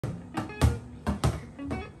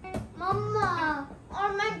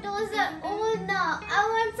those are old now. I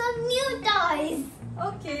want some new toys.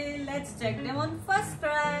 Okay, let's check them on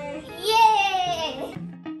Firstcry. Yay!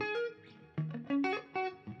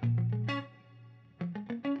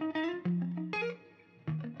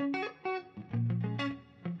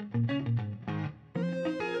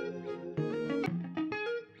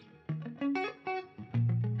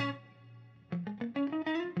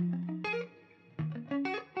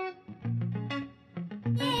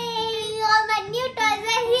 All my new toys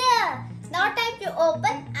are here. It's now time to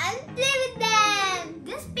open and play with them.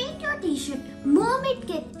 This paint your t-shirt mermaid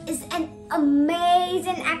kit is an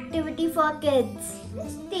amazing activity for kids.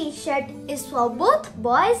 This t-shirt is for both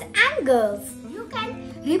boys and girls. You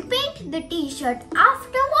can repaint the t-shirt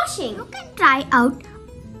after washing. You can try out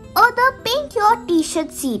other paint your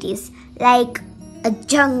t-shirt series like a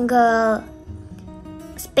jungle,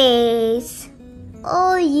 space,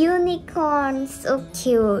 oh, unicorns, so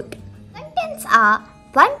cute. Contents are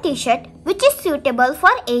one t-shirt which is suitable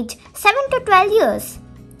for age 7 to 12 years,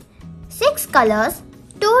 6 colors,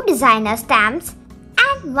 2 designer stamps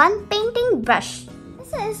and 1 painting brush.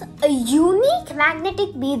 This is a unique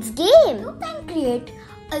magnetic beads game. You can create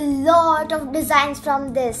a lot of designs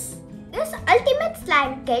from this. This ultimate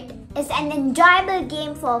slime kit is an enjoyable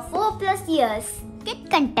game for 4+ years. Kit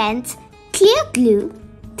contains clear glue,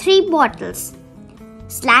 3 bottles,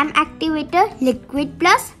 slime activator liquid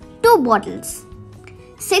plus 2 bottles,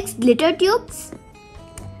 6 glitter tubes,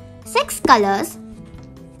 6 colors,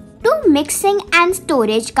 2 mixing and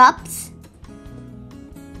storage cups,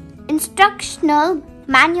 instructional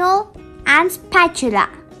manual and spatula.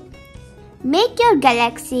 Make your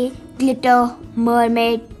galaxy, glitter,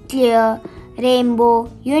 mermaid, clear,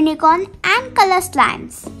 rainbow, unicorn and color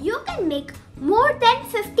slimes. You can make more than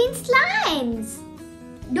 15 slimes.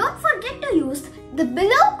 Don't forget to use the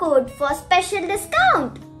below code for special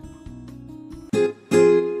discount.